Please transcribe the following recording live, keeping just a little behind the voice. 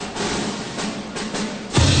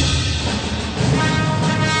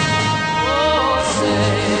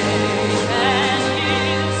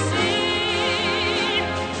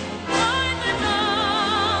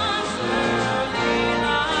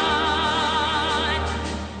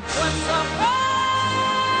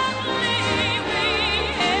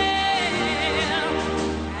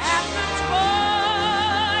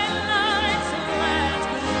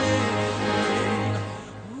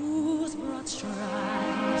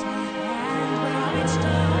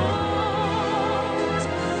stars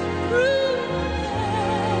through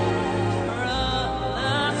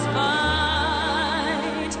perilous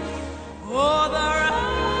fight. Oh, the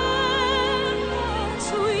ramparts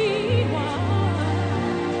we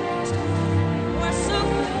watched were so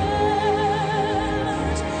carelessly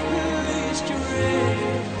streaming,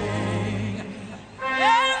 and the rocking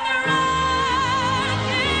red flag, their bombs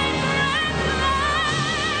bursting in air, gave proof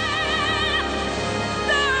through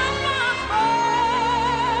the night that our flag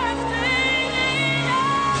was still there. Oh, sailors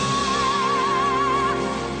and star-spangled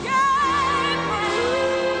banner yet wave.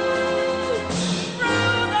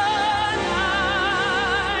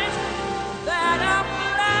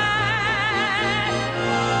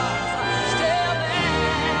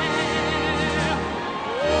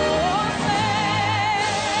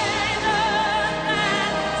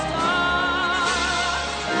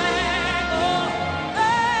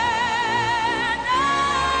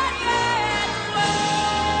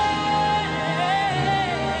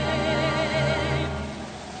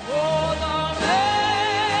 Oh, the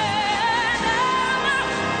men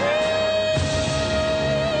and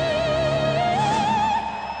the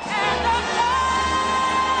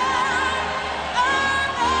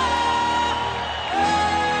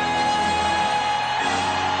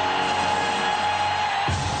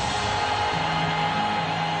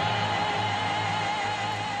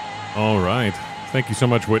All right. Thank you so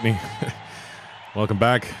much, Whitney. Welcome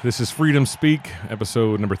back. This is Freedom Speak,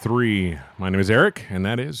 episode number 3. My name is Eric, and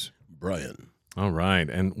that is... Brian. All right.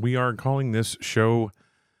 And we are calling this show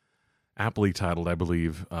aptly titled, I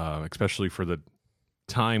believe, especially for the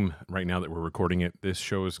time right now that we're recording it. This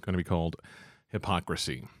show is going to be called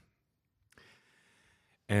Hypocrisy.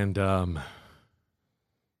 And I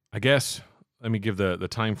guess let me give the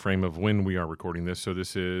time frame of when we are recording this. So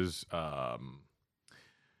this is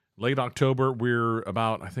late October. We're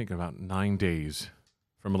about 9 days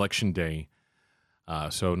from Election Day.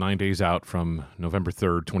 So 9 days out from November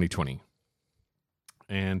 3rd, 2020.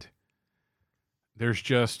 And there's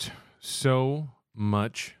just so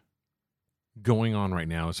much going on right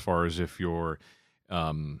now as far as if you're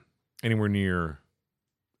anywhere near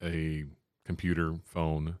a computer,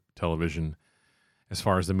 phone, television, as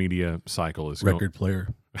far as the media cycle is Record player.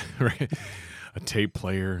 Right. A tape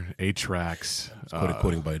player, 8-tracks.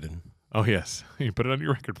 Quoting Biden. Oh, yes. You put it on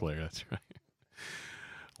your record player. That's right.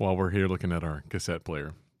 While we're here looking at our cassette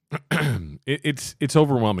player. It's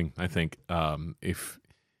overwhelming, I think. If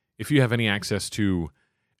you have any access to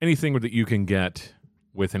anything that you can get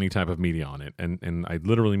with any type of media on it, and I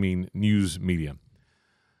literally mean news media,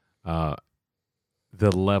 the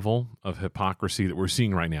level of hypocrisy that we're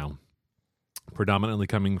seeing right now, predominantly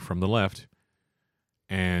coming from the left,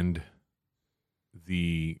 and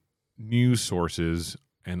the news sources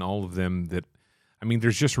and all of them that, I mean,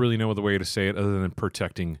 there's just really no other way to say it other than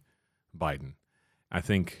protecting Biden. I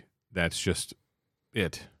think that's just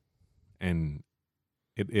it. And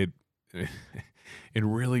it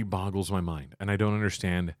really boggles my mind. And I don't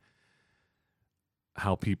understand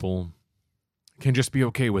how people can just be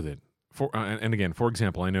okay with it. And again, for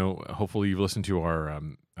example, I know hopefully you've listened to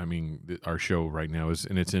our show right now is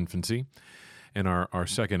in its infancy. In our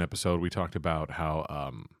second episode, we talked about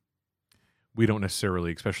how we don't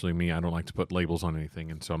necessarily, especially me, I don't like to put labels on anything,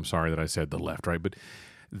 and so I'm sorry that I said the left, right? But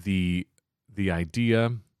the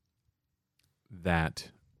idea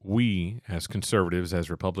that we, as conservatives, as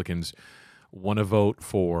Republicans, want to vote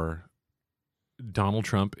for Donald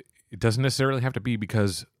Trump, it doesn't necessarily have to be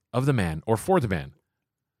because of the man or for the man.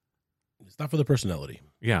 It's not for the personality.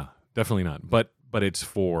 Yeah, definitely not. But it's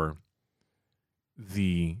for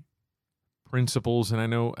the principles, and I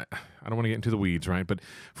know I don't want to get into the weeds, right? But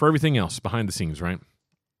for everything else behind the scenes, right?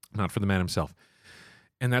 Not for the man himself.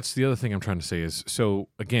 And that's the other thing I'm trying to say is, so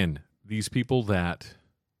again, these people that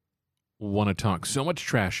want to talk so much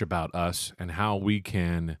trash about us and how we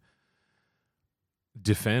can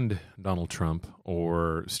defend Donald Trump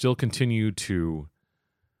or still continue to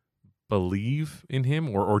believe in him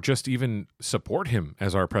or just even support him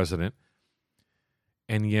as our president,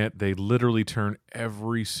 and yet they literally turn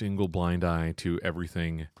every single blind eye to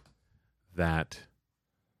everything that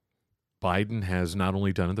Biden has not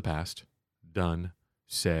only done in the past, done,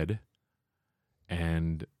 said,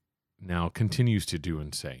 and now continues to do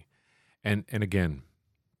and say. And again,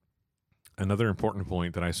 another important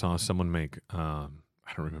point that I saw someone make, I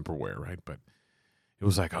don't remember where, right? But it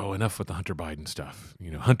was like, oh, enough with the Hunter Biden stuff.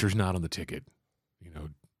 You know, Hunter's not on the ticket. You know,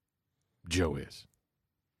 Joe is.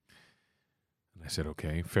 And I said,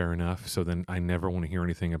 okay, fair enough. So then I never want to hear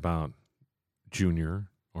anything about Junior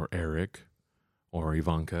or Eric or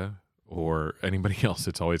Ivanka or anybody else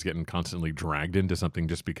that's always getting constantly dragged into something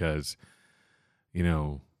just because,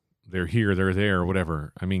 they're here, they're there,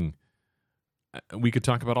 whatever. I mean, we could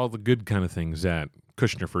talk about all the good kind of things that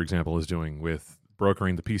Kushner, for example, is doing with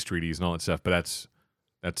brokering the peace treaties and all that stuff, but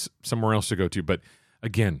that's somewhere else to go to. But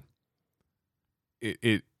again,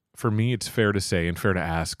 it for me, it's fair to say and fair to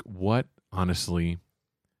ask, what honestly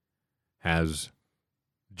has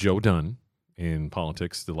Joe done in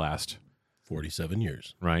politics the last 47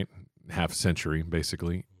 years. right half century,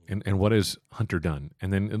 basically, and what has Hunter done,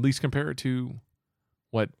 and then at least compare it to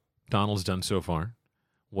what Donald's done so far,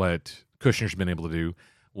 what Kushner's been able to do.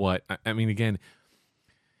 What I mean, again,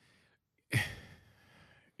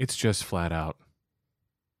 it's just flat out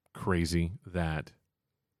crazy that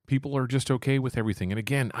people are just okay with everything. And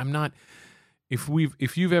again, I'm not. If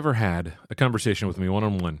you've ever had a conversation with me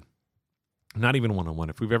one-on-one, not even one-on-one,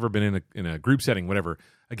 if we've ever been in a group setting, whatever.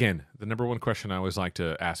 Again, the number one question I always like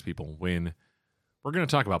to ask people when we're going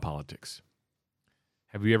to talk about politics: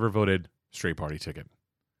 have you ever voted straight party ticket?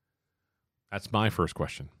 That's my first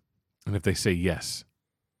question. And if they say yes,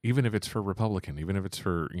 even if it's for Republican, even if it's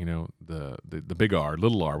for, the big R,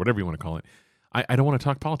 little r, whatever you want to call it, I don't want to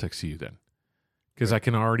talk politics to you then. Because I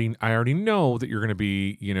already know that you're going to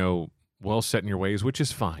be, well set in your ways, which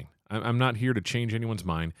is fine. I'm not here to change anyone's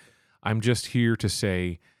mind. I'm just here to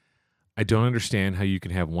say I don't understand how you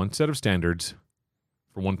can have one set of standards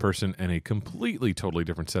for one person and a completely, totally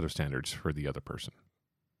different set of standards for the other person.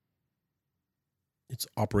 It's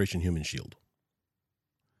Operation Human Shield.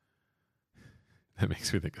 That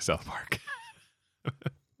makes me think of South Park.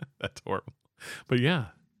 That's horrible. But yeah,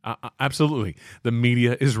 absolutely. The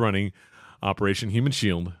media is running Operation Human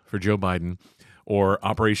Shield for Joe Biden, or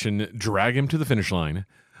Operation Drag Him to the Finish Line,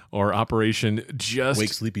 or Operation Just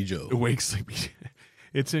Wake Sleepy Joe. Wake Sleepy.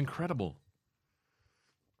 It's incredible.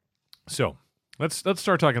 So let's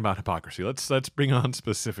start talking about hypocrisy. Let's bring on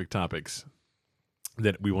specific topics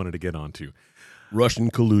that we wanted to get onto.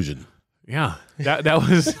 Russian collusion. Yeah, that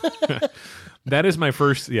was that is my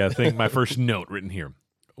first thing. My first note written here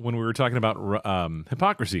when we were talking about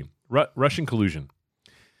hypocrisy, Russian collusion.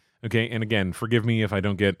 Okay, and again, forgive me if I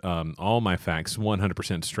don't get all my facts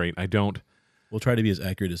 100% straight. I don't. We'll try to be as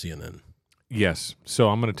accurate as CNN. Yes, so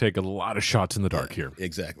I'm going to take a lot of shots in the dark here,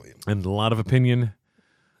 Exactly. and a lot of opinion,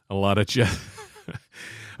 a lot of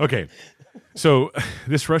Okay, so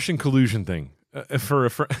this Russian collusion thing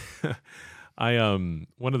I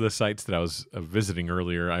one of the sites that I was visiting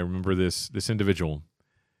earlier, I remember this individual.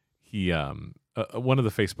 He one of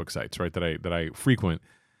the Facebook sites, right, that I frequent.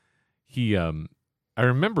 He I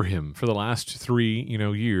remember him for the last 3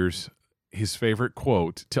 years. His favorite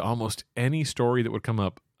quote to almost any story that would come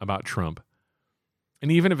up about Trump, and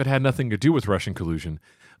even if it had nothing to do with Russian collusion,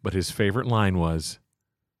 but his favorite line was,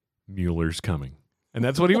 "Mueller's coming," and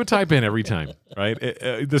that's what he would type in every time. Right,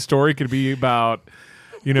 the story could be about,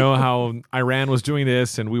 how Iran was doing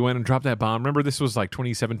this and we went and dropped that bomb. Remember, this was like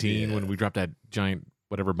 2017 when we dropped that giant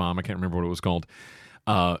whatever bomb. I can't remember what it was called.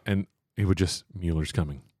 And it would just, "Mueller's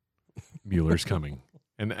coming. Mueller's coming."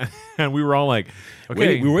 And we were all like,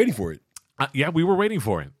 okay. We were waiting for it. Yeah, we were waiting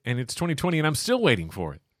for it. And it's 2020 and I'm still waiting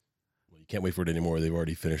for it. Well, you can't wait for it anymore. They've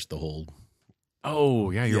already finished the whole. Oh,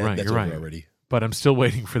 yeah, you're right. That's You're over right. already. But I'm still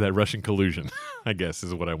waiting for that Russian collusion, I guess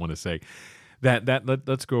is what I want to say.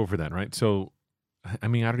 Let's go over that, right? So, I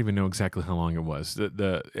mean, I don't even know exactly how long it was.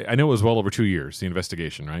 I know it was well over 2 years, the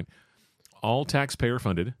investigation, right? All taxpayer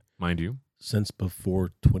funded, mind you. Since before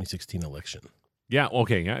 2016 election. Yeah,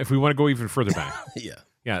 okay. Yeah, if we want to go even further back. Yeah.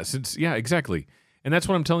 Yeah, exactly. And that's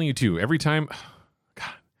what I'm telling you too. Every time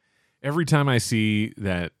I see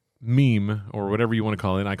that meme or whatever you want to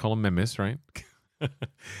call it, I call them memes, right?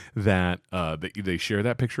 that they share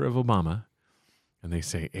that picture of Obama and they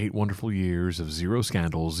say 8 wonderful years of zero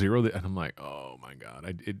scandals, and I'm like, oh my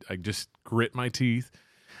God, I just grit my teeth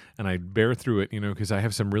and I bear through it, because I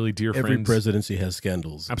have some really dear friends. Every presidency has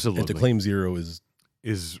scandals. Absolutely. And to claim zero is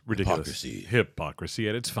ridiculous. Hypocrisy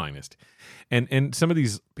at its finest. And some of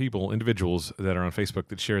these individuals that are on Facebook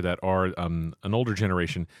that share that are an older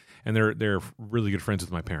generation, and they're really good friends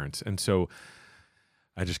with my parents. And so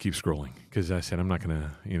I just keep scrolling because I said I'm not going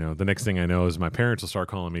to, the next thing I know is my parents will start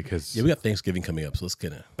calling me because... Yeah, we got Thanksgiving coming up, so let's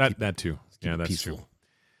get it. That too. Yeah, that's peaceful. True.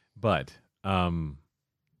 But,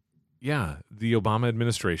 yeah, the Obama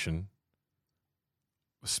administration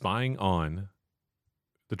was spying on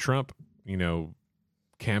the Trump,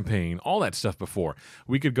 campaign, all that stuff before.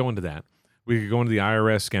 We could go into that. We could go into the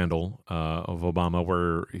IRS scandal of Obama,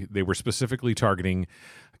 where they were specifically targeting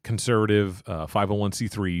conservative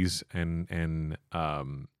 501c3s and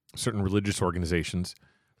certain religious organizations.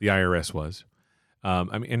 The IRS was.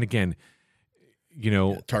 And again,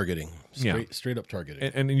 targeting. Yeah. Straight up targeting.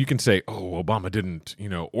 And you can say, oh, Obama didn't,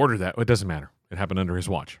 order that. It doesn't matter. It happened under his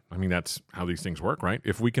watch. I mean, that's how these things work, right?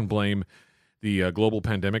 If we can blame the global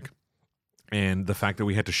pandemic and the fact that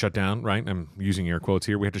we had to shut down, right? I'm using air quotes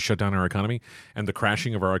here. We had to shut down our economy and the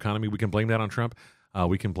crashing of our economy. We can blame that on Trump.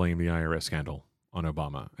 We can blame the IRS scandal on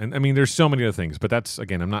Obama. And I mean, there's so many other things, but that's,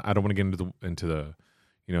 again, I don't want to get into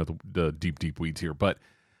the deep weeds here. But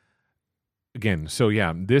again, so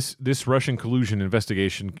yeah, this Russian collusion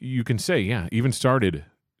investigation, you can say, yeah, even started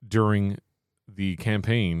during the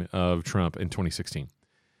campaign of Trump in 2016.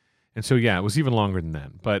 And so, yeah, it was even longer than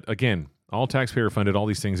that. But again, all taxpayer funded, all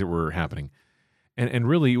these things that were happening. And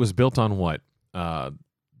really, it was built on what?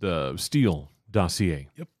 The Steele dossier.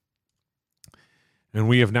 Yep. And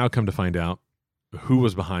we have now come to find out who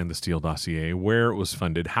was behind the Steele dossier, where it was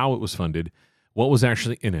funded, how it was funded, what was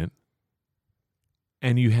actually in it.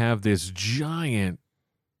 And you have this giant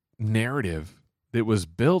narrative that was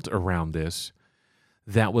built around this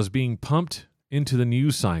that was being pumped into the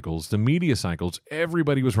news cycles, the media cycles.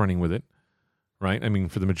 Everybody was running with it, right? I mean,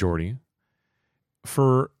 for the majority,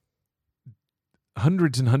 for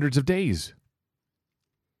hundreds and hundreds of days.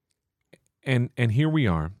 And here we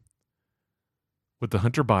are with the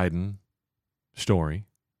Hunter Biden story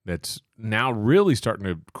that's now really starting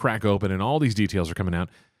to crack open, and all these details are coming out,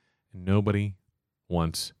 and nobody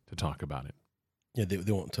wants to talk about it. Yeah,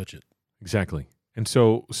 they won't touch it. Exactly. And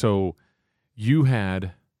so you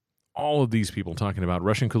had all of these people talking about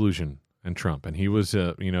Russian collusion and Trump, and he was,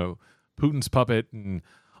 Putin's puppet, and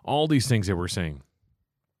all these things that we're saying.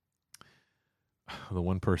 The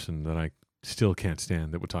one person that I still can't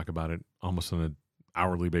stand that would talk about it almost on an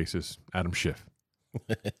hourly basis, Adam Schiff.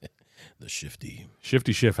 The Shifty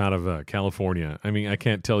Schiff out of California. I mean, I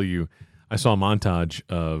can't tell you. I saw a montage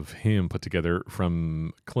of him put together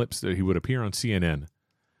from clips that he would appear on CNN.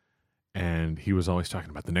 And he was always talking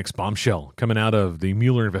about the next bombshell coming out of the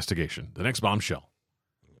Mueller investigation. The next bombshell.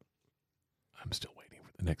 I'm still waiting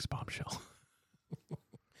for the next bombshell.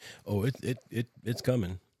 Oh, it's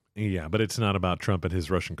coming. Yeah, but it's not about Trump and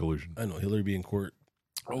his Russian collusion. I know Hillary be in court.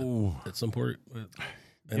 Oh, at some point,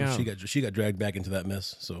 and yeah. she got dragged back into that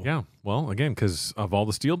mess. So yeah, well, again, because of all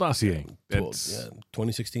the Steele dossier.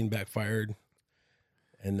 2016 backfired,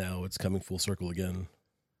 and now it's coming full circle again.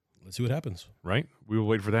 Let's see what happens. Right, we will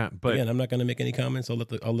wait for that. But again, I'm not going to make any comments. I'll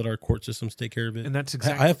let our court systems take care of it. And that's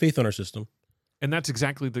exactly. I have faith in our system. And that's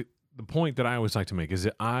exactly the point that I always like to make is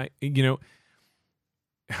that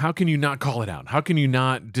how can you not call it out? How can you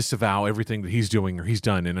not disavow everything that he's doing or he's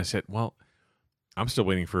done? And I said, well, I'm still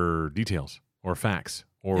waiting for details or facts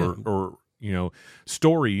or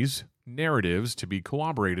stories, narratives to be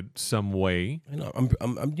corroborated some way. I know.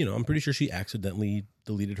 I'm pretty sure she accidentally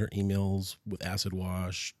deleted her emails with acid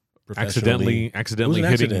wash. Accidentally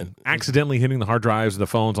hitting the hard drives, the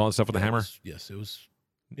phones, all that stuff with the hammer. Yes, it was.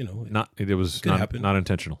 It was not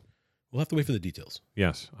intentional. We'll have to wait for the details.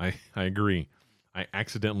 Yes, I agree. I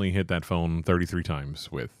accidentally hit that phone 33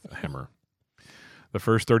 times with a hammer. The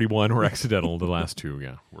first 31 were accidental. The last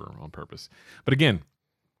 2, were on purpose. But again,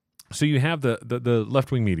 so you have the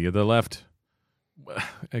left-wing media, the left,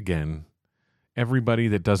 again, everybody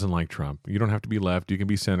that doesn't like Trump. You don't have to be left. You can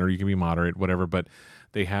be center. You can be moderate, whatever. But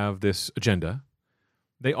they have this agenda.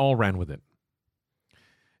 They all ran with it.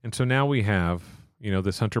 And so now we have,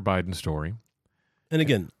 this Hunter Biden story. And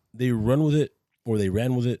again, they ran with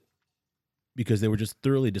it because they were just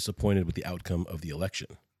thoroughly disappointed with the outcome of the election.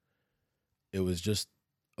 It was just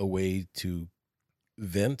a way to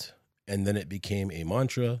vent, and then it became a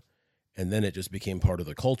mantra, and then it just became part of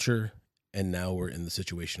the culture, and now we're in the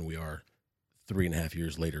situation we are 3.5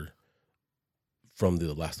 years later from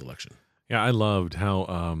the last election. Yeah, I loved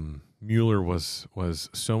how Mueller was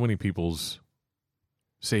so many people's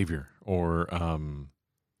savior, or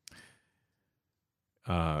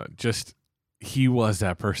just he was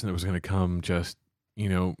that person that was going to come just,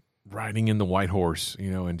 riding in the white horse,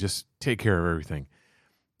 and just take care of everything.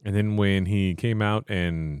 And then when he came out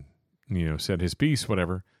and, said his piece,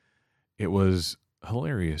 whatever, it was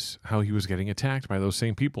hilarious how he was getting attacked by those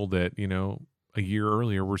same people that, a year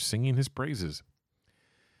earlier were singing his praises.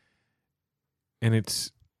 And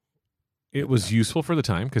it was useful for the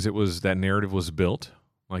time because that narrative was built,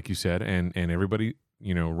 like you said, and everybody,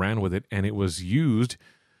 ran with it, and it was used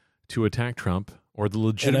to attack Trump or the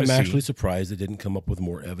legitimacy. And I'm actually surprised it didn't come up with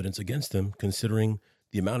more evidence against him, considering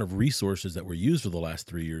the amount of resources that were used for the last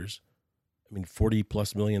 3 years. I mean,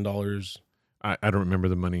 $40+ million. I don't remember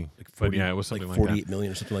the money, but yeah, it was something like 48 that.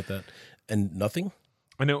 million or something like that, and nothing.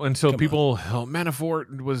 I know, and so people,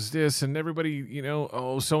 Manafort was this, and everybody,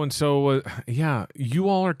 so and so. Yeah, you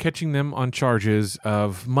all are catching them on charges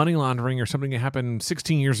of money laundering or something that happened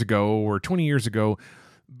 16 years ago or 20 years ago.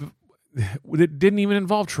 It didn't even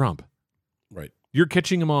involve Trump. Right. You're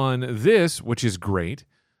catching them on this, which is great,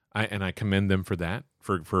 and I commend them for that,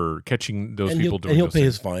 for catching those And people doing he'll those pay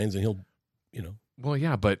things. his fines, and he'll, Well,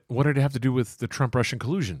 yeah, but what did it have to do with the Trump-Russian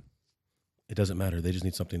collusion? it doesn't matter. They just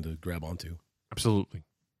need something to grab onto. Absolutely.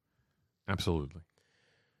 Absolutely.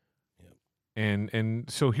 Yep. And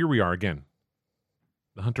so here we are again.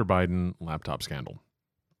 The Hunter Biden laptop scandal.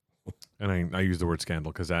 And I use the word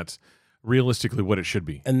scandal because that's realistically what it should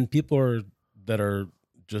be. And people that are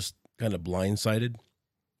just kind of blindsided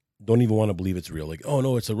don't even want to believe it's real. Like, oh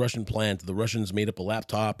no, it's a Russian plant. The Russians made up a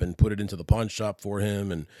laptop and put it into the pawn shop for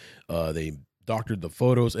him, and they doctored the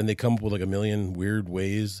photos, and they come up with like a million weird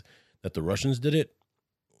ways that the Russians did it.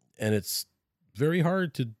 And it's very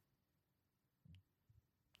hard to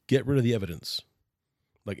get rid of the evidence.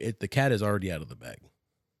 Like the cat is already out of the bag.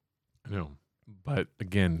 I know. But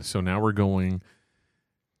again, so now we're going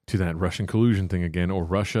to that Russian collusion thing again, or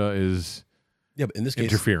Russia is Yeah, but in this case,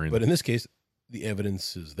 interfering. But in this case, the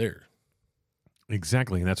evidence is there.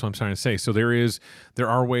 Exactly, and that's what I'm trying to say. So there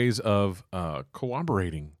are ways of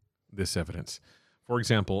corroborating this evidence. For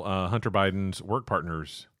example, Hunter Biden's work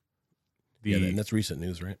partners. And that's recent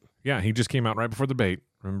news, right? Yeah, he just came out right before the debate.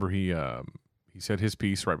 Remember, he said his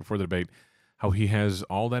piece right before the debate, how he has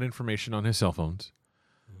all that information on his cell phones,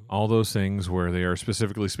 all those things where they are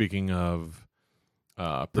specifically speaking of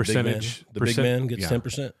percentage. The big man gets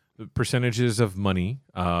 10%. Percentages of money,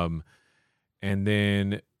 and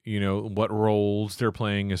then what roles they're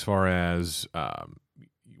playing as far as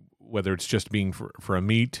whether it's just being for a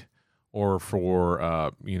meet or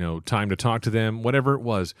for time to talk to them, whatever it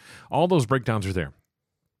was. All those breakdowns are there.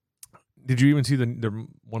 Did you even see the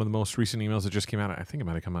one of the most recent emails that just came out? I think it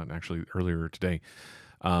might have come out actually earlier today.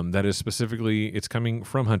 That is specifically, it's coming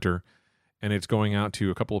from Hunter, and it's going out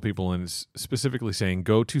to a couple of people, and it's specifically saying,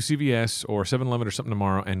 go to CVS or 7-Eleven or something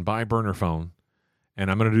tomorrow and buy a burner phone,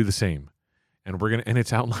 and I'm going to do the same. And and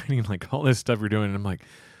it's outlining like all this stuff you're doing, and I'm like,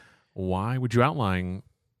 why would you outline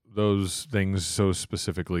those things so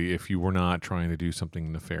specifically if you were not trying to do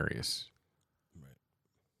something nefarious?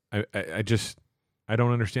 Right. I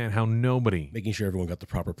don't understand how nobody... Making sure everyone got the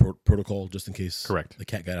proper protocol just in case Correct. the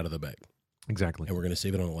cat got out of the bag. Exactly. And we're going to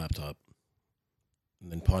save it on a laptop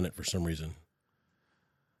and then pawn it for some reason.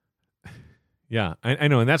 Yeah, I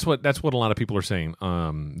know. And that's what a lot of people are saying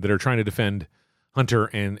that are trying to defend Hunter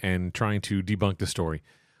and trying to debunk the story.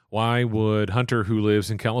 Why would Hunter, who lives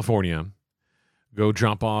in California, go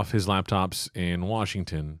drop off his laptops in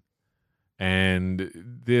Washington and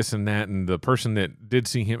this and that? And the person that did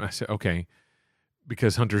see him, I said, okay,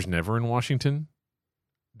 because Hunter's never in Washington,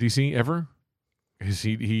 D.C. ever? Because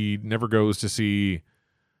he never goes to see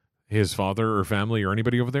his father or family or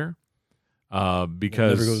anybody over there.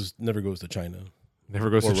 Because never goes to China.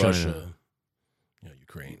 Never goes to China. Russia.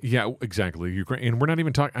 Ukraine. Yeah, exactly. Ukraine. And we're not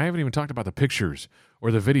even talking. I haven't even talked about the pictures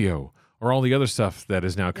or the video or all the other stuff that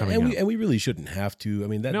is now coming out. And we really shouldn't have to. I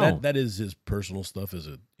mean, that is his personal stuff.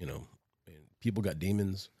 People got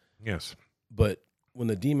demons. Yes. But when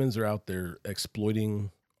the demons are out there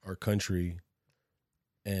exploiting our country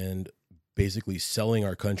and basically selling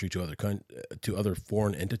our country to other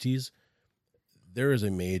foreign entities, there is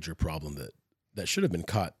a major problem that should have been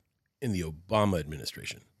caught in the Obama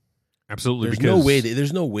administration. Absolutely.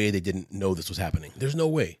 There's no way they didn't know this was happening. There's no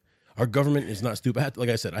way. Our government is not stupid. Like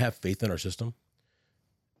I said, I have faith in our system.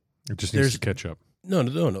 It just needs to catch up. No.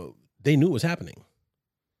 They knew it was happening.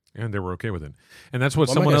 And they were okay with it. And that's what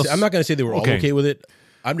I'm someone else... I'm not going to say they were all okay with it.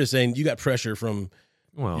 I'm just saying you got pressure from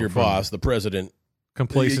your boss, the president.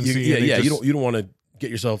 Complacency. You don't want to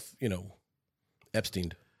get yourself,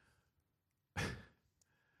 Epsteined.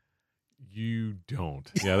 You don't.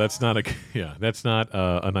 Yeah, that's not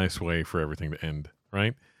a nice way for everything to end,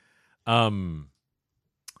 right?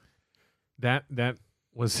 That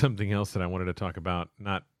was something else that I wanted to talk about,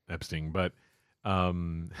 not Epstein, but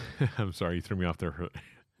I'm sorry, you threw me off there with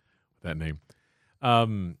that name.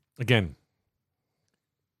 Again,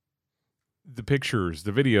 the pictures,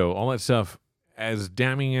 the video, all that stuff, as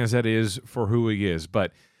damning as that is for who he is,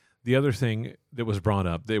 but the other thing that was brought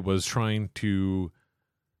up that was trying to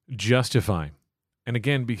justify, and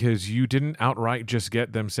again, because you didn't outright just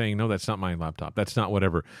get them saying, no, that's not my laptop, that's not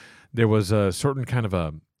whatever. There was a certain kind of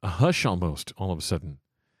a hush almost all of a sudden.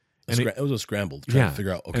 It was a scramble to try to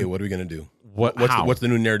figure out, okay, what are we going to do? What's the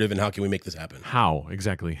new narrative and how can we make this happen? How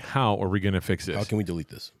are we going to fix this? How can we delete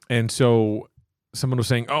this? And so someone was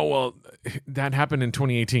saying, oh, well, that happened in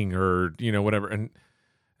 2018 or, whatever. And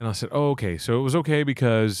I said, oh, okay. So it was okay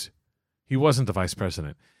because he wasn't the vice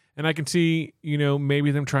president. And I can see,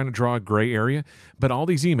 maybe them trying to draw a gray area. But all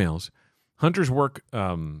these emails, Hunter's work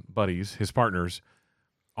buddies, his partners,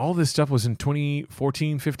 all this stuff was in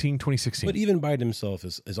 2014, 15, 2016. But even Biden himself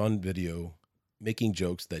is on video making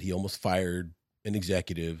jokes that he almost fired an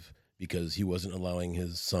executive because he wasn't allowing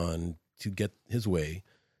his son to get his way.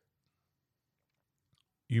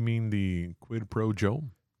 You mean the quid pro Joe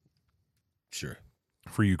Sure.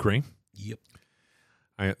 for Ukraine? Yep.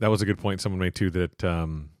 That was a good point someone made too, that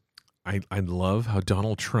I love how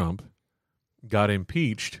Donald Trump got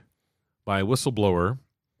impeached by a whistleblower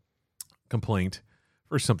complaint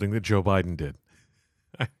for something that Joe Biden did.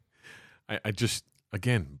 I just,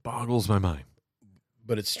 again, boggles my mind.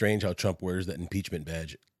 But it's strange how Trump wears that impeachment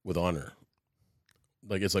badge with honor.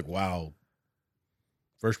 Like, it's like, wow,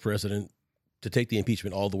 first president to take the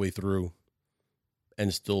impeachment all the way through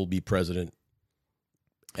and still be president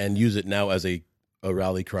and use it now as a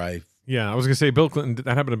rally cry. Yeah, I was going to say Bill Clinton,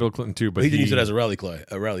 that happened to Bill Clinton too, but He didn't use it as a rally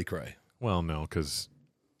cry. Well, no, because,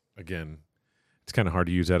 again, it's kind of hard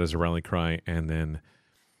to use that as a rally cry and then,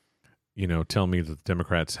 tell me that the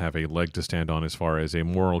Democrats have a leg to stand on as far as a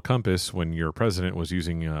moral compass when your president was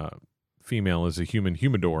using a female as a human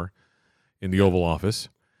humidor in the Oval Office.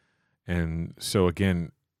 And so,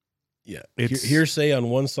 again, Yeah. It's- Hearsay on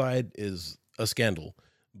one side is a scandal,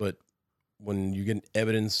 but when you get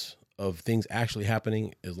evidence of things actually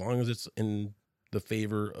happening, as long as it's in the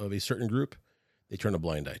favor of a certain group, they turn a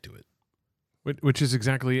blind eye to it. which is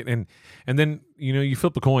exactly it. And then, you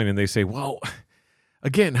flip a coin and they say, well,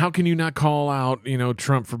 again, how can you not call out,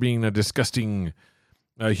 Trump for being a disgusting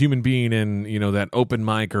human being and, that open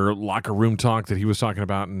mic or locker room talk that he was talking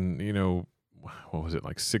about and, what was it,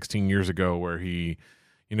 like 16 years ago where he,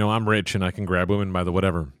 I'm rich and I can grab women by the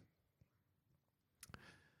whatever.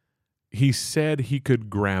 He said he could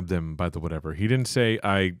grab them by the whatever. He didn't say,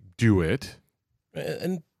 I do it.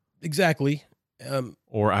 And exactly.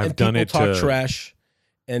 Or I've and done people it talk to trash.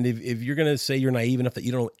 And if you're going to say you're naive enough that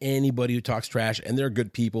you don't know anybody who talks trash, and there are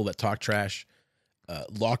good people that talk trash,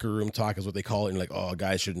 locker room talk is what they call it, and like, oh,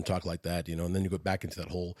 guys shouldn't talk like that, and then you go back into that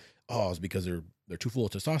whole, it's because they're too full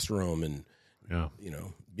of testosterone and yeah.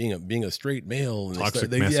 being a straight male and Toxic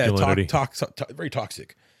they masculinity. talk very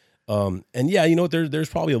toxic. And yeah, there's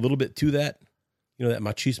probably a little bit to that, that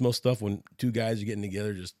machismo stuff when two guys are getting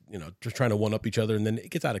together, just trying to one up each other, and then it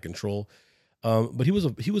gets out of control. But he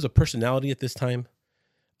was a personality at this time.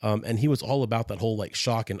 And he was all about that whole like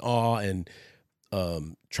shock and awe and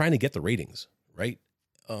trying to get the ratings, right?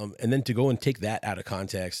 And then to go and take that out of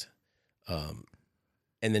context, and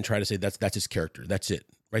then try to say that's his character. That's it.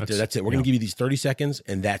 That's it. We're going to give you these 30 seconds,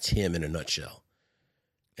 and that's him in a nutshell.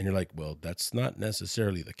 And you're like, well, that's not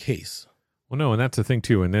necessarily the case. Well, no, and that's the thing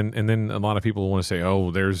too. And then a lot of people want to say, oh,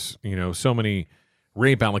 there's so many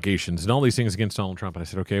rape allegations and all these things against Donald Trump. And I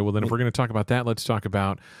said, okay, well then if we're going to talk about that, let's talk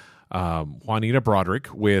about Juanita Broderick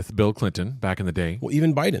with Bill Clinton back in the day. Well,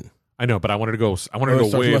 even Biden. I know, but I wanted to go way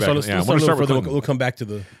back. I want to start with Clinton. We'll come back to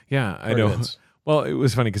the. Yeah, I know. events. Well, it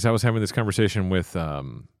was funny because I was having this conversation with a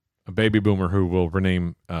baby boomer who will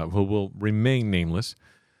remain nameless,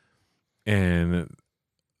 and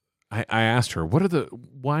I asked her,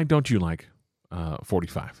 why don't you like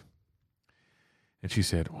 45? And she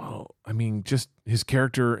said, well, I mean, just his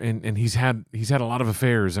character, and he's had a lot of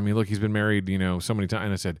affairs. I mean, look, he's been married, so many times.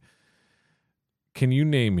 And I said, can you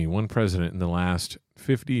name me one president in the last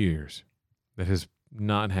 50 years that has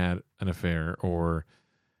not had an affair, or,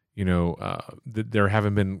 there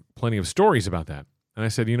haven't been plenty of stories about that? And I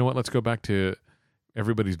said, you know what? Let's go back to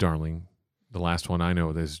everybody's darling. The last one I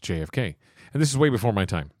know is JFK. And this is way before my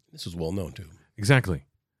time. This is well known too. Exactly.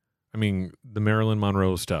 I mean, the Marilyn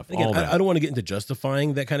Monroe stuff, Again, all that. I don't want to get into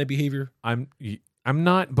justifying that kind of behavior. I'm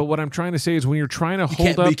not, but what I'm trying to say is when you're trying to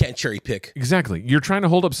You can't cherry pick. Exactly. You're trying to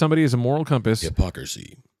hold up somebody as a moral compass.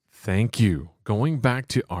 Hypocrisy. Thank you. Going back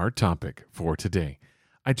to our topic for today.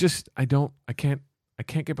 I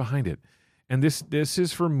can't get behind it. And this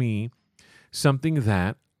is for me something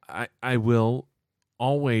that I will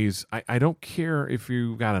always, I don't care if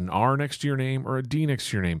you got an R next to your name or a D next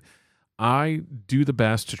to your name. I do the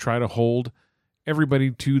best to try to hold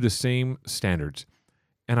everybody to the same standards.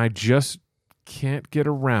 And I just can't get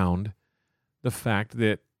around the fact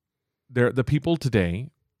that the people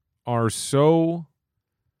today are so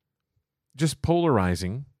just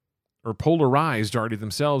polarizing or polarized already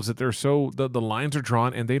themselves that they're so, the lines are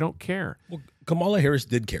drawn and they don't care. Well, Kamala Harris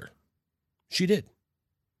did care. She did.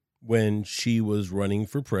 When she was running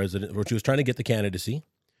for president, or she was trying to get the candidacy,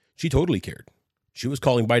 she totally cared. She was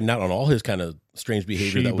calling Biden out on all his kind of strange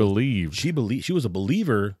behavior. She was a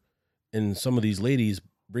believer in some of these ladies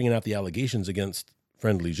bringing out the allegations against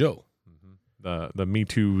Friendly Joe. The Me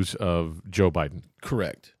Too's of Joe Biden.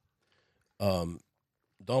 Correct.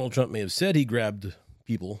 Donald Trump may have said he grabbed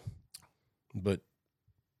people, but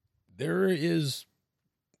there is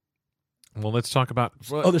Well, let's talk about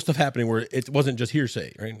other stuff happening where it wasn't just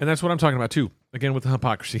hearsay, right? and that's what I'm talking about too. Again, with the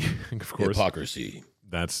hypocrisy, of course. Hypocrisy.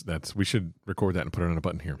 That's we should record that and put it on a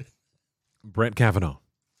button here. Brett Kavanaugh.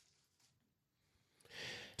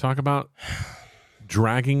 Talk about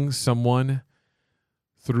dragging someone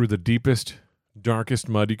through the deepest, darkest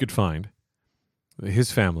mud you could find.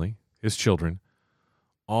 His family, his children,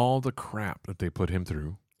 all the crap that they put him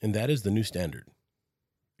through. And that is the new standard.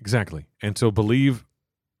 Exactly. And so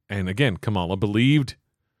and again, Kamala believed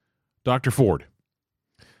Dr. Ford,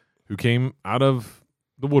 who came out of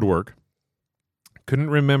the woodwork, couldn't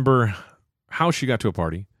remember how she got to a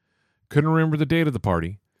party, couldn't remember the date of the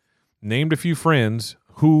party, named a few friends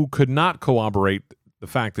who could not corroborate the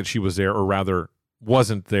fact that she was there, or rather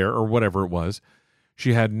wasn't there, or whatever it was.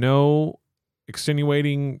 She had no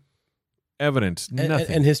extenuating evidence,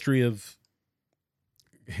 nothing. And history of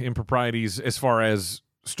Improprieties as far as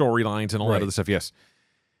storylines and all that Right. other stuff, yes.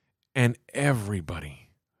 And everybody,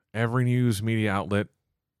 every news media outlet,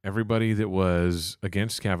 everybody that was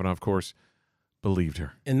against Kavanaugh, of course, believed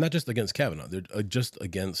her. and not just against Kavanaugh, they're just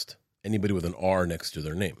against anybody with an R next to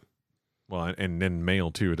their name. Well, and then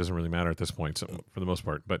male too. It doesn't really matter at this point, so for the most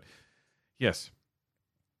part. But yes.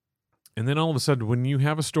 And then all of a sudden, when you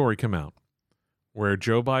have a story come out where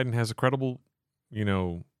Joe Biden has a credible,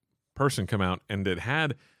 person come out and it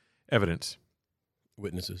had evidence,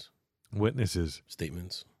 Witnesses,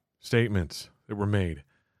 statements statements, that were made,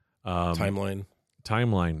 timeline.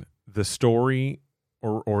 timeline, the story,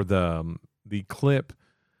 or the clip.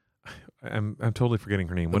 I'm totally forgetting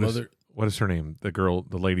her name. The What is her name? The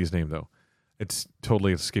lady's name though. It's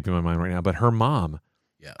totally escaping my mind right now. But her mom,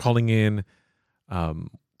 Yeah. calling in,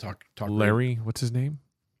 Talk Larry. What's his name?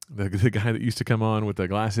 The guy that used to come on with the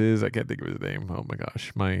glasses. I can't think of his name. Oh my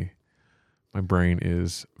gosh, my brain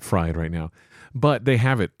is fried right now. But they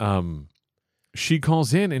have it. She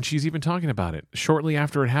calls in and she's even talking about it shortly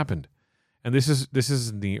after it happened. And this is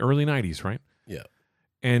in the early 90s, right? Yeah.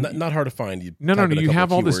 And Not hard to find. You no. type in a You couple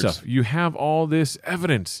have all this keywords. stuff. You have all this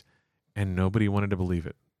evidence, and nobody wanted to believe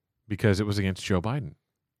it because it was against Joe Biden.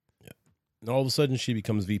 And all of a sudden, she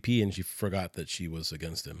becomes VP, and she forgot that she was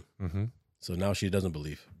against him. Mm-hmm. So now she doesn't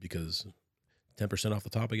believe because 10% off the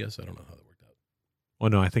top, I guess. I don't know how that worked out. Well,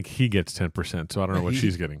 no, I think he gets 10%, so I don't know what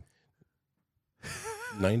she's getting.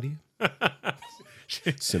 90?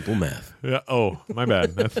 Simple math. Yeah. Oh, my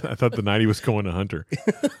bad. I thought the 90 was going to Hunter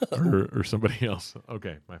or somebody else.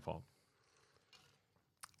 Okay, my fault.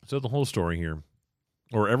 So the whole story here,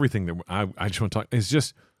 or everything that I just want to talk, is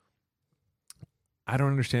just, I don't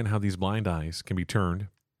understand how these blind eyes can be turned,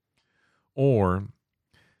 or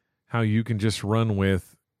how you can just run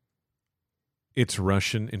with it's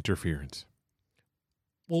Russian interference.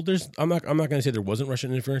 Well, I'm not going to say there wasn't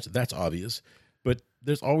Russian interference. That's obvious. But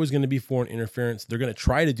there's always going to be foreign interference. They're going to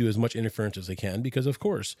try to do as much interference as they can because, of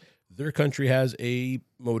course, their country has a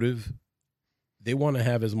motive. They want to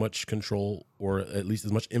have as much control or at least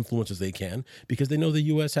as much influence as they can because they know the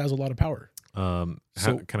U.S. has a lot of power. Can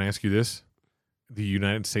I ask you this? The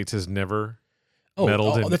United States has never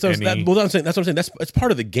meddled in that's any... what I'm saying. That's what I'm saying. It's part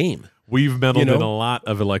of the game. We've meddled in a lot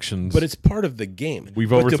of elections. But it's part of the game. We've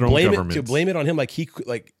But overthrown governments. To blame it on him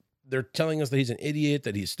like they're telling us that he's an idiot,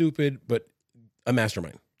 that he's stupid, but a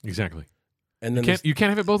mastermind. Exactly. And then You can't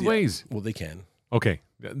have it both ways. Well, they can. Okay,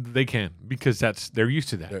 they can because they're used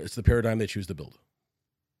to that. It's the paradigm they choose to build.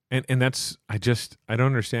 And that's I don't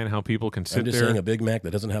understand how people can sit I'm just there. saying a Big Mac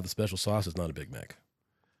that doesn't have the special sauce is not a Big Mac.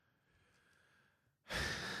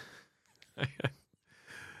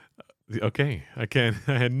 Okay, I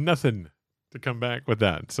had nothing to come back with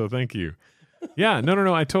that. So thank you. Yeah,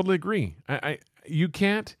 no. I totally agree. You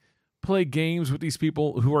can't play games with these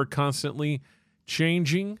people who are constantly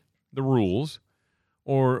changing the rules,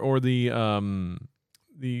 or the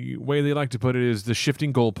way they like to put it is the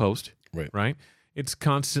shifting goalpost. Right. It's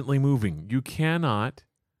constantly moving. You cannot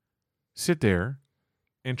sit there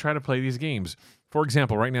and try to play these games. For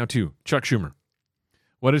example, right now too, Chuck Schumer.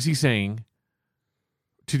 What is he saying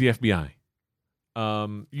to the FBI?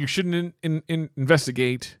 You shouldn't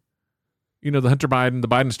investigate, the Hunter Biden, the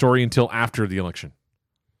Biden story until after the election.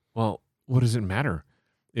 Well, what does it matter?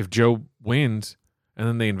 If Joe wins and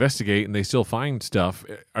then they investigate and they still find stuff,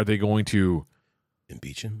 are they going to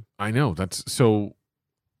impeach him? I know that's so,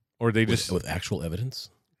 or they just with actual evidence.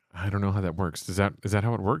 I don't know how that works. Is that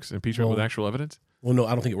how it works? Impeachment with actual evidence? Well, no,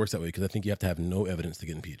 I don't think it works that way because I think you have to have no evidence to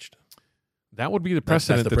get impeached. That would be the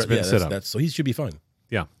precedent that's been set up. So he should be fine.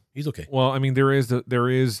 Yeah, he's okay. Well, I mean, there is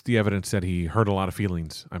the evidence that he hurt a lot of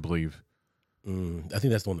feelings, I believe. I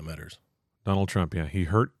think that's the one that matters. Donald Trump, yeah, he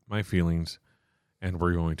hurt my feelings, and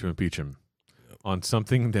we're going to impeach him. Yep. on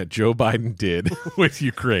something that Joe Biden did with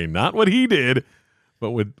Ukraine. Not what he did,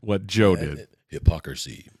 but with what Joe did.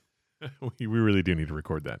 Hypocrisy. We really do need to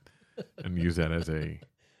record that and use that as our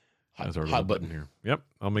little hot button here. Yep,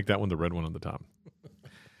 I'll make that one the red one on the top.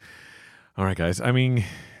 All right, guys. I mean,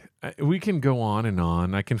 we can go on and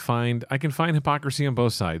on. I can find hypocrisy on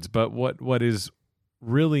both sides, but what is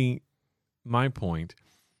really my point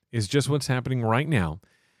is just what's happening right now,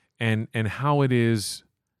 and how it is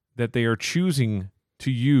that they are choosing to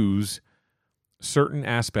use certain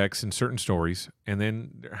aspects and certain stories, and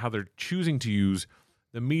then how they're choosing to use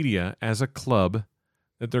the media as a club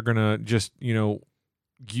that they're going to just,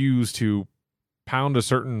 use to pound a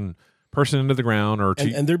certain person into the ground or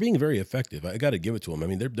to... And they're being very effective. I got to give it to them. I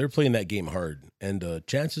mean, they're playing that game hard. And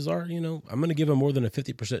chances are, I'm going to give them more than a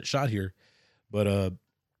 50% shot here. But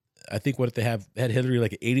I think what if they had Hillary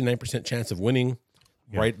like an 89% chance of winning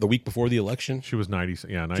right the week before the election? She was 90.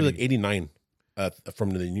 Yeah, 90. She was like 89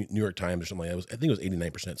 from the New York Times or something like that. I think it was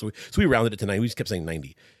 89%. So we rounded it to 90. We just kept saying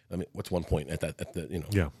 90. I mean, what's 1 point at the.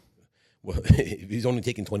 Yeah. Well, he's only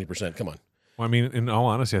taking 20%. Come on. Well, I mean, in all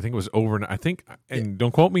honesty, I think it was over. I think, and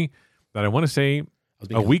don't quote me, but I want to say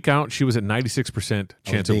a week out, she was at 96%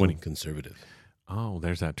 chance of winning. Conservative. Oh,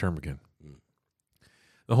 there's that term again.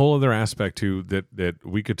 The whole other aspect too that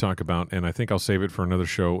we could talk about, and I think I'll save it for another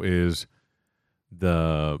show, is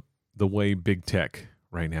the way big tech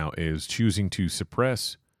right now is choosing to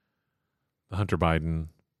suppress the Hunter Biden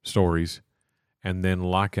stories and then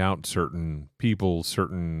lock out certain people,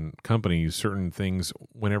 certain companies, certain things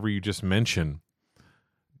whenever you just mention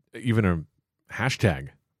even a hashtag.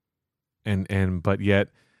 But yet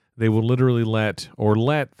they will literally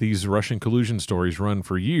let these Russian collusion stories run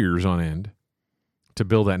for years on end to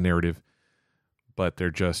build that narrative, but they're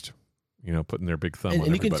just, putting their big thumb on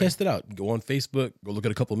everybody. And you can test it out. Go on Facebook, go look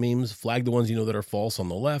at a couple memes, flag the ones that are false on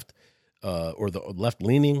the left, or the left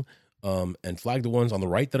leaning, and flag the ones on the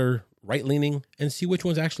right that are right leaning, and see which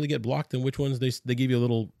ones actually get blocked and which ones they give you a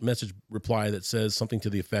little message reply that says something to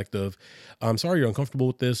the effect of, "I'm sorry you're uncomfortable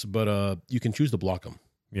with this, but you can choose to block them."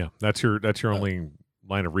 Yeah, that's your only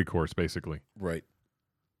line of recourse, basically. Right.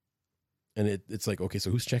 And it's like, okay, so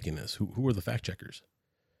who's checking this? Who are the fact checkers?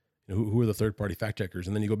 Who are the third party fact checkers?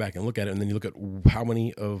 And then you go back and look at it, and then you look at how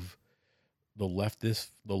many of the left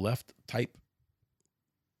type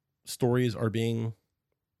stories are being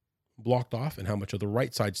blocked off, and how much of the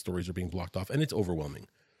right side stories are being blocked off, and it's overwhelming.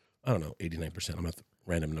 I don't know, 89%. I'm not the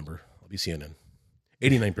random number. I'll be CNN.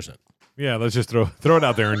 89%. Yeah, let's just throw it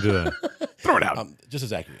out there into the throw it out. Just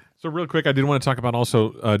as accurate. So real quick, I did want to talk about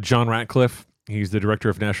also John Ratcliffe. He's the director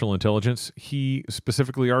of national intelligence. He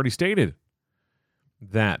specifically already stated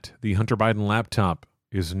that the Hunter Biden laptop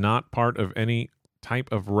is not part of any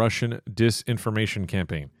type of Russian disinformation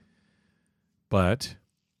campaign. But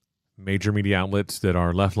major media outlets that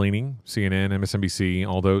are left-leaning, CNN, MSNBC,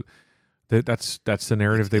 although that's the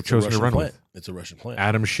narrative they've chosen to run with. It's a Russian plan.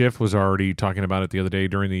 Adam Schiff was already talking about it the other day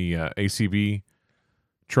during the ACB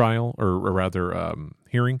trial, or rather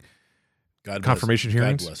hearing. Confirmation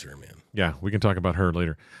hearings. God bless her, man. Yeah, we can talk about her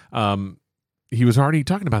later. He was already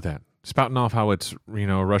talking about that, spouting off how it's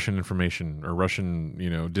Russian information or Russian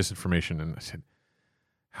disinformation, and I said,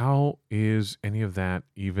 how is any of that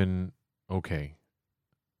even okay?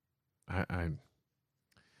 And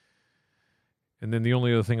then the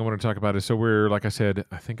only other thing I want to talk about is, so we're, like I said,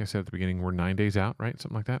 I think I said at the beginning, we're 9 days out, right?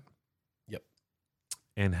 Something like that. Yep.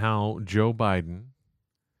 And how Joe Biden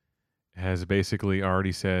has basically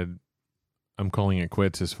already said, I'm calling it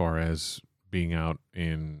quits as far as being out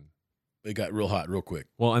in... It got real hot real quick.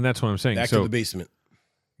 Well, and that's what I'm saying. Back to the basement.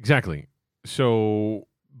 Exactly. So,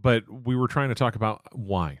 but we were trying to talk about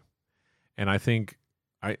why. And I think,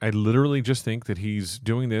 I literally just think that he's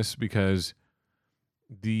doing this because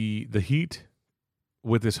the heat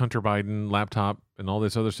with this Hunter Biden laptop and all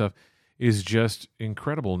this other stuff is just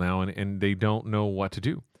incredible now, and they don't know what to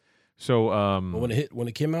do. So when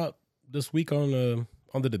it came out this week on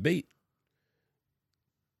the debate,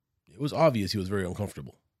 it was obvious he was very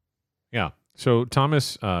uncomfortable. Yeah. So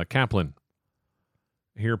Thomas Kaplan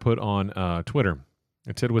here put on Twitter,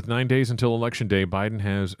 it said, with 9 days until Election Day, Biden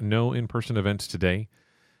has no in-person events today,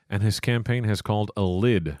 and his campaign has called a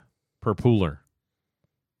lid per pooler.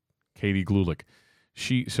 Katie Glulick.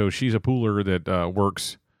 She's a pooler that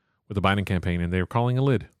works with the Biden campaign, and they're calling a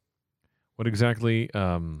lid. What exactly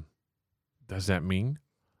does that mean?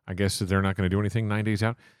 I guess that they're not going to do anything 9 days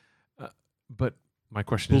out. But my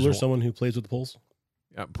question is... Pooler, someone who plays with the polls?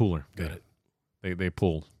 Pooler. Got it. They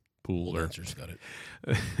pull. Pooler. Answers, got it.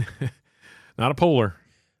 Not a polar,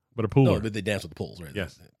 but a pooler. No, but they dance with the polls, right?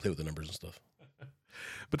 Yes. They play with the numbers and stuff.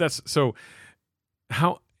 But that's... So,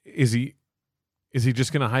 how is he... Is he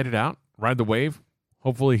just going to hide it out, ride the wave?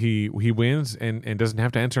 Hopefully he wins and doesn't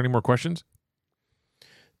have to answer any more questions.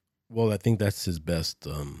 Well, I think that's his best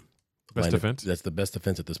Defense. That's the best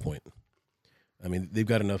defense at this point. I mean, they've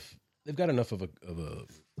got enough of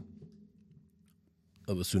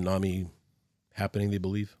a tsunami happening. They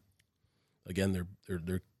believe. Again,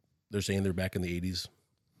 they're saying they're back in the 80s.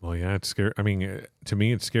 Well, yeah, it's scary. I mean, to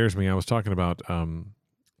me, it scares me. I was talking about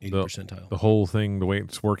 80 percentile. the whole thing, the way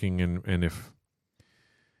it's working, and if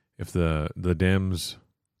the Dems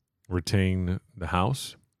retain the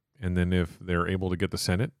House, and then if they're able to get the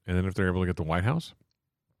Senate, and then if they're able to get the White House,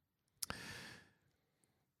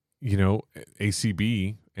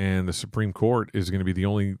 ACB and the Supreme Court is going to be the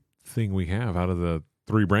only thing we have out of the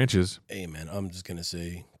three branches. Hey, man, I'm just going to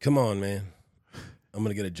say, come on, man. I'm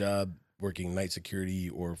going to get a job working night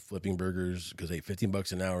security or flipping burgers because, hey,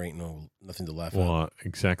 $15 an hour ain't nothing to laugh at. Well,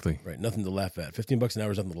 exactly. Right, nothing to laugh at. $15 an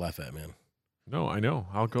hour is nothing to laugh at, man. No, I know.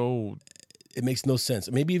 I'll go. It makes no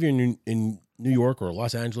sense. Maybe if you're in New York or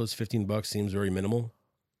Los Angeles, $15 seems very minimal,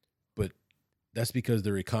 but that's because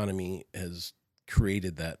their economy has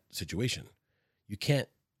created that situation. You can't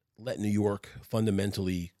let New York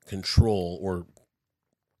fundamentally control, or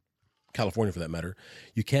California for that matter.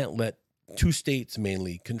 You can't let two states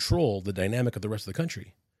mainly control the dynamic of the rest of the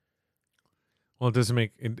country. Well, it doesn't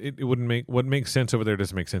make it wouldn't make what makes sense over there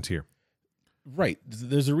doesn't make sense here. Right.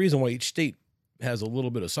 There's a reason why each state has a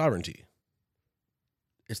little bit of sovereignty.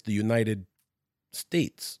 It's the United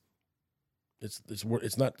States.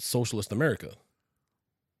 It's not socialist America.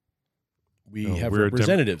 We have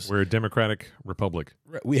representatives. We're a democratic republic.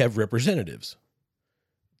 We have representatives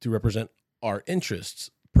to represent our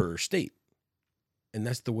interests per state. And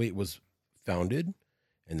that's the way it was founded,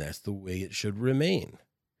 and that's the way it should remain.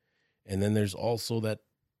 And then there's also that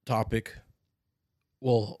topic,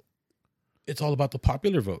 well, it's all about the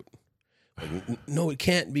popular vote. Like, no, it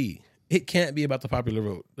can't be. It can't be about the popular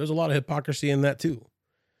vote. There's a lot of hypocrisy in that too.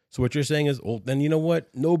 So what you're saying is, well, then you know what?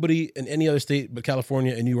 Nobody in any other state but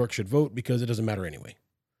California and New York should vote because it doesn't matter anyway.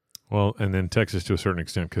 Well, and then Texas to a certain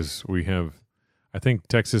extent, because we have, I think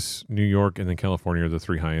Texas, New York, and then California are the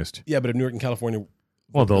three highest. Yeah, but if New York and California,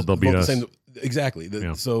 well, they'll beat us. Exactly.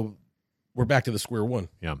 Yeah. So we're back to the square one.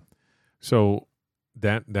 Yeah. So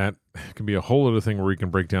that can be a whole other thing where we can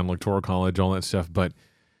break down electoral college, all that stuff. But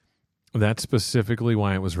that's specifically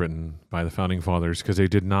why it was written by the founding fathers, because they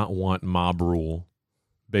did not want mob rule,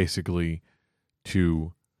 basically,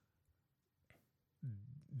 to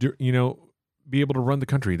be able to run the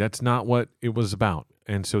country. That's not what it was about.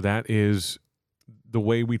 And so that is the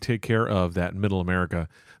way we take care of that middle America,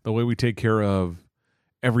 the way we take care of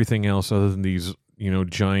everything else other than these,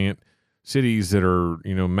 giant cities that are,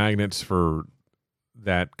 magnets for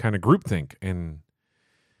that kind of groupthink. And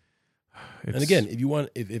again,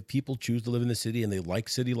 if people choose to live in the city and they like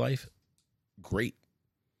city life, great.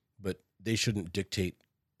 But they shouldn't dictate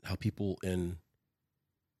how people in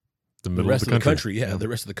the rest of the country, the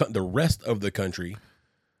rest of the country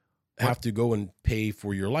have to go and pay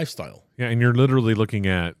for your lifestyle. Yeah, and you're literally looking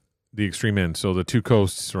at the extreme end. So the two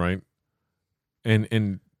coasts, right?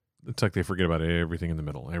 And it's like they forget about everything in the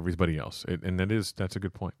middle, everybody else. And that's a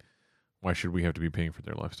good point. Why should we have to be paying for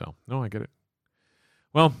their lifestyle? No, I get it.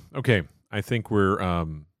 Well, okay. I think we're,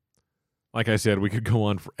 like I said, we could go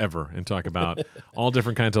on forever and talk about all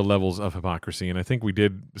different kinds of levels of hypocrisy. And I think we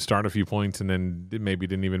did start a few points and then maybe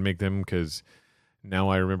didn't even make them, because now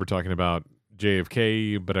I remember talking about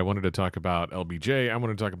JFK, but I wanted to talk about LBJ. I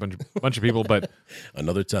wanted to talk a bunch of people, but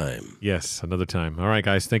another time. Yes, another time. All right,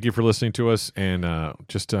 guys, thank you for listening to us, and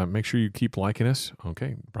just make sure you keep liking us.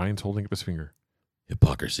 Okay, Brian's holding up his finger.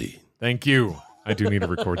 Hypocrisy. Thank you. I do need to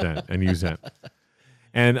record that and use that.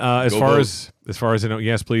 And as far as I know,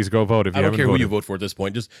 yes, please go vote. If you I don't care voted. who you vote for at this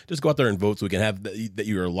point. Just go out there and vote so we can have that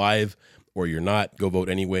you are live or you're not. Go vote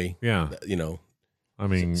anyway. Yeah, I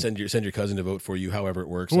mean, send your cousin to vote for you. However it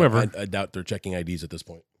works. Whoever. I doubt they're checking IDs at this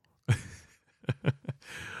point.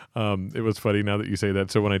 It was funny now that you say that.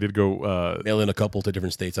 So when I did go mail in a couple to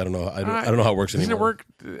different states, I don't know. I don't know how it works doesn't anymore.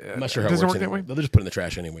 Doesn't it work? I'm not sure how it doesn't works work that way. They'll just put it in the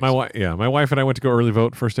trash anyway. My wife and I went to go early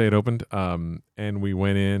vote first day it opened, and we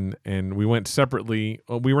went in and we went separately.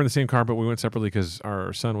 Well, we were in the same car, but we went separately because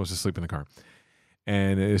our son was asleep in the car.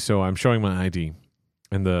 And so I'm showing my ID,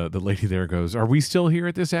 and the lady there goes, "Are we still here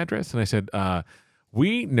at this address?" And I said,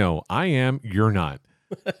 "No, I am. You're not."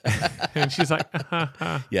 And she's like,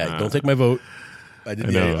 "Yeah, don't take my vote." I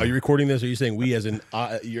didn't. know. Are you recording this? Or are you saying we as in?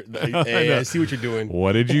 Hey, I see what you're doing.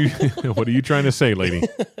 What are you trying to say, lady?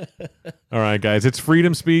 All right, guys, it's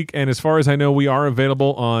Freedom Speak, and as far as I know, we are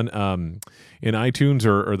available on in iTunes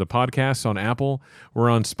or the podcasts on Apple. We're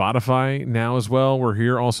on Spotify now as well. We're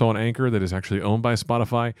here also on Anchor, that is actually owned by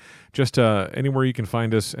Spotify. Just anywhere you can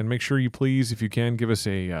find us, and make sure you please, if you can, give us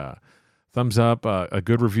a thumbs up, a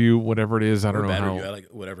good review, whatever it is. I don't know how. Review, I like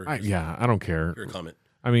whatever. I don't care. Your comment.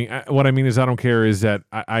 I mean, what I mean is I don't care is that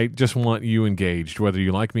I just want you engaged, whether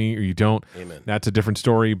you like me or you don't. Amen. That's a different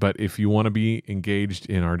story. But if you want to be engaged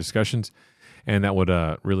in our discussions, and that would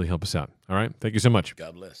really help us out. All right. Thank you so much.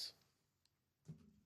 God bless.